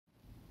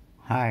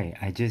Hi,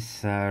 I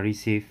just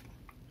received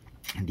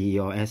the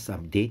OS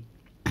upgrade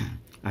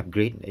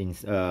in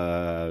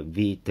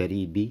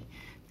V30B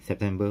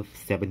September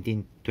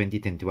 17,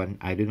 2021.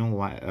 I don't know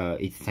why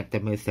it's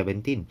September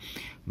 17,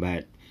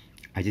 but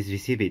I just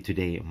received it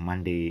today,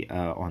 Monday,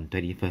 on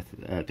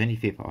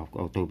 25th of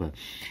October.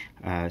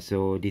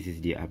 So this is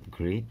the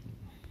upgrade.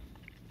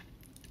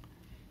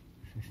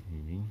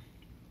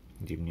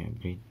 Give me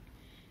upgrade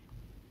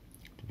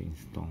to be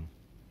installed.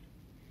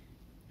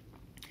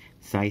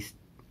 Size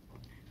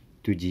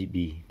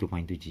 2GB,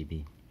 2.2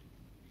 GB.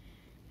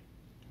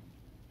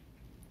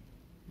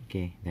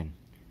 Okay, then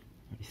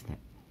restart.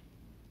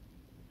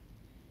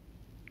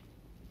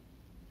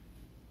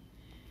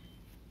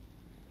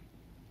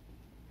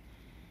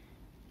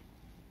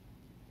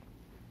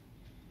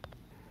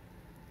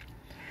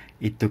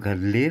 It took a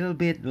little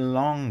bit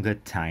longer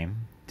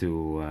time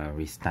to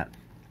restart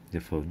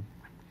the phone.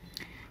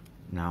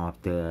 Now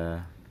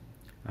after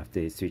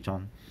it switch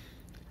on,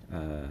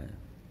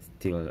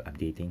 still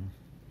updating.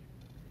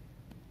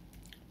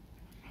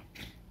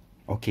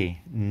 Okay,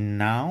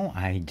 now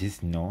I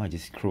just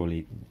scroll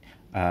it.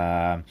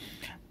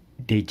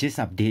 They just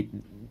update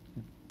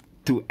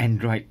to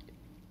Android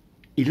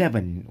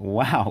 11.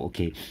 Wow.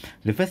 Okay,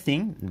 the first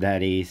thing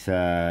that is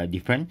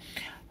different,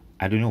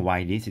 I don't know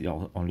why this is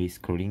only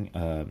scrolling,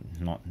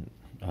 not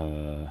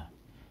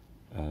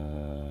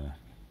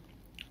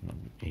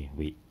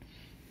wait.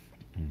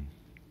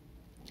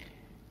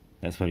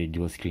 That's for the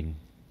dual screen.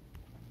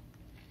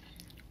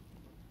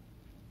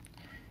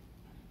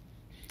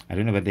 I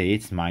don't know whether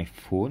it's my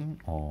phone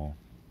or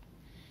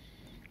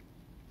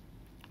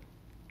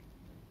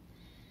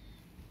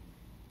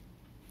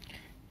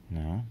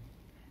no.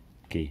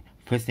 Okay,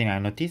 first thing I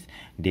noticed,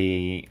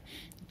 they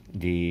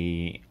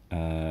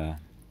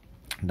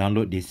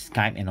download this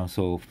Skype and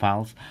also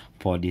files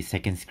for the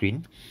second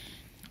screen,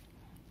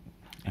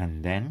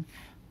 and then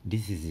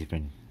this is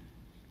different.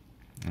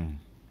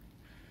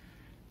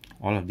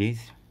 All of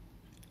these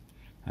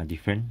are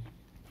different.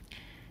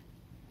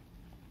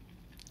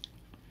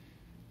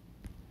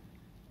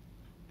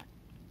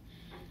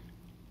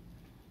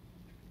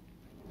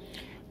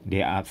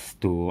 They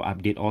asked to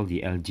update all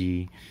the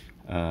LG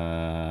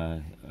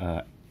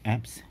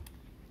apps.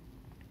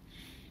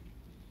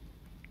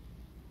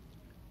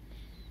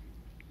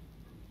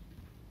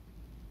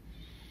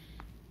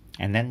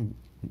 And then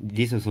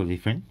this also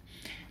different.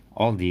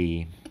 All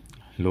the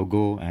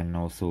logo and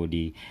also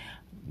the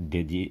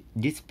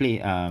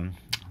display,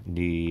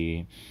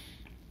 the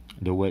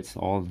words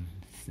all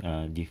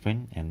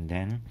different. And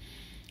then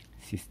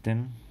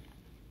system,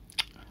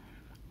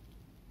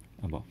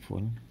 about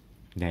phone.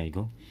 There you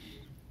go.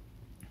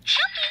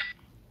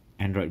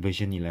 Android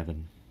version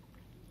 11.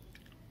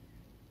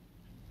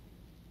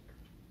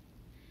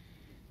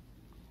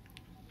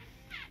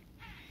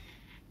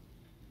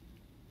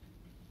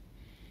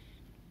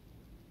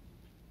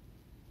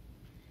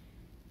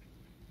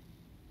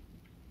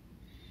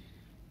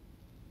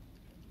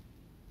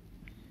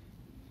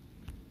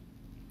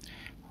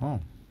 Oh.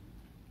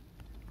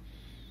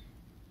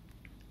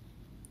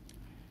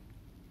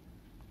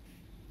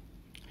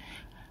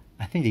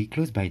 I think they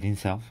close by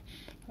themselves.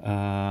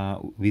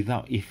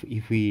 Without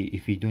if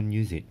we don't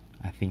use it.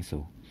 I think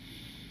so.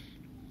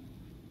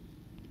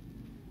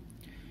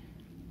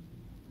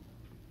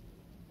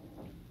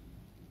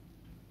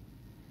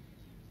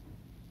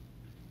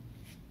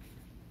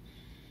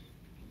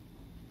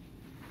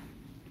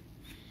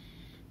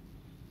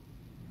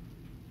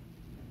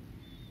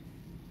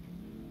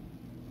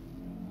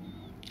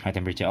 High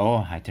temperature. Oh,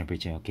 high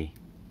temperature. Okay,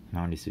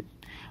 now understood.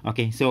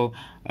 Okay, so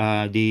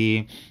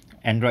the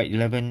Android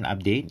 11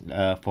 update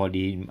for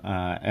the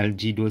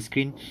LG dual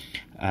screen,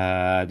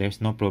 there's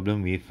no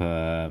problem with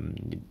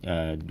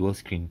dual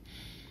screen.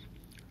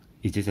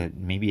 It's just that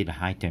maybe the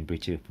high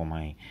temperature for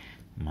my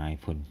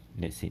phone.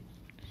 That's it.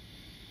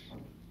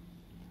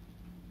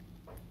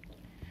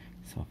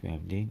 Software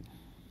update.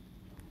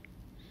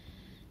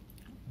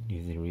 This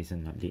is the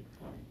recent update.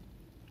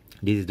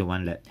 This is the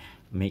one that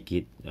make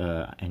it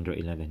Android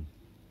 11.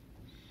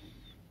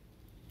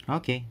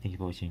 Okay, thank you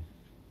for watching.